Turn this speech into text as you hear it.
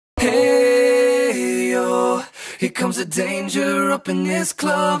here comes the danger up in this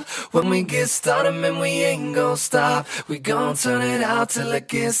club. When we get started, man, we ain't gon' stop. We gon' turn it out till it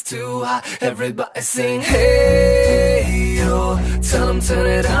gets too hot. Everybody sing, hey, yo. Tell them turn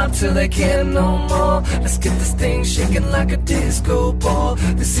it out till they can't no more. Let's get this thing shaking like a disco ball.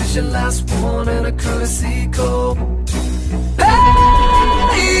 This is your last one and a courtesy call.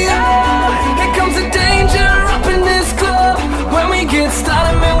 Hey, yo. Here comes the danger up in this club. When we get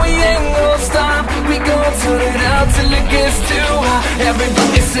started, man, we ain't gon' stop. We gon' turn it out till it gets too hot.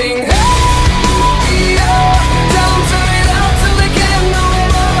 Everybody sing, hey, yo. Tell them turn it out till they can't no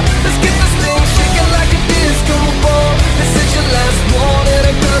more. Let's get this thing shaking like a disco ball. This is your last one and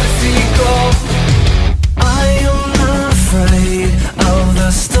a courtesy call. I am not afraid of the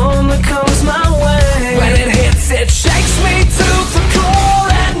storm that comes my way. When it hits, it shakes me to the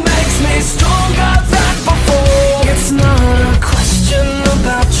core and makes me stronger than before. It's not a question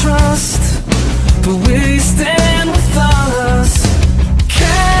about trust, but will you stand with us?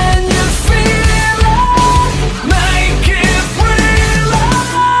 Can you feel it? Make it real.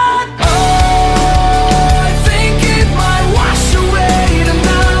 Oh, I think it might wash away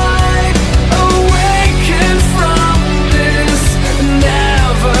tonight. Awaken from this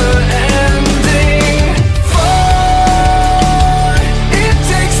never-ending fight. It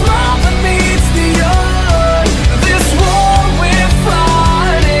takes more than meets the eye. This war we're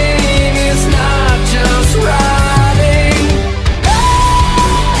fighting is not just riding.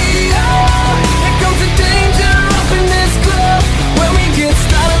 Hey, yeah. Here comes the danger up in this club. When we get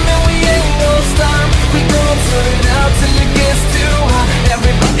started, man, we ain't gon' stop. We gon' turn it out till it gets too hot.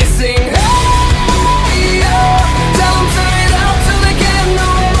 Everybody sing, hey, yeah. Tell them turn it out till they can't no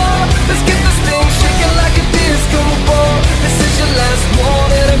more. Let's get this thing shaking like a disco ball. This is your last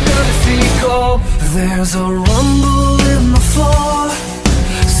one and a courtesy call. There's a rumble in the floor,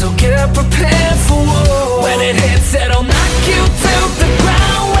 so get prepared for war. When it hits, it'll knock you to the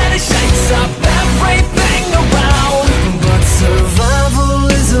ground. When it shakes up everything around. But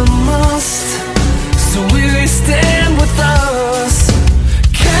survival is a must, so will you stand with us?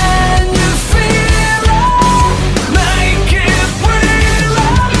 Can you feel it? Make it real.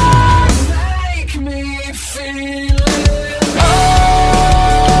 Make me feel it. Oh,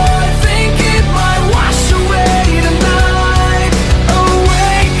 I think it might wash away tonight.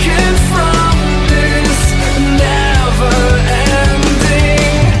 Awaken from this never-ending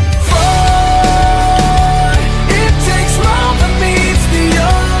fight. It takes more than meets the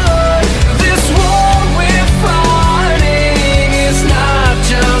eye. This war we're fighting is not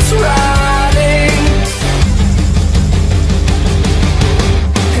just riding.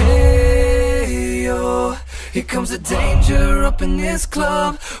 Hey, yo. Here comes the danger up in this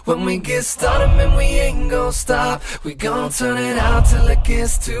club. When we get started, man, we ain't gon' stop. We gon' turn it out till it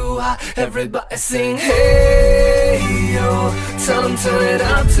gets too hot. Everybody sing, hey, yo. Tell them turn it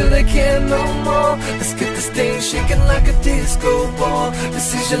out till they can't no more. Let's get this thing shaking like a disco ball.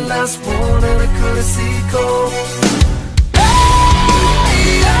 This is your last one and a courtesy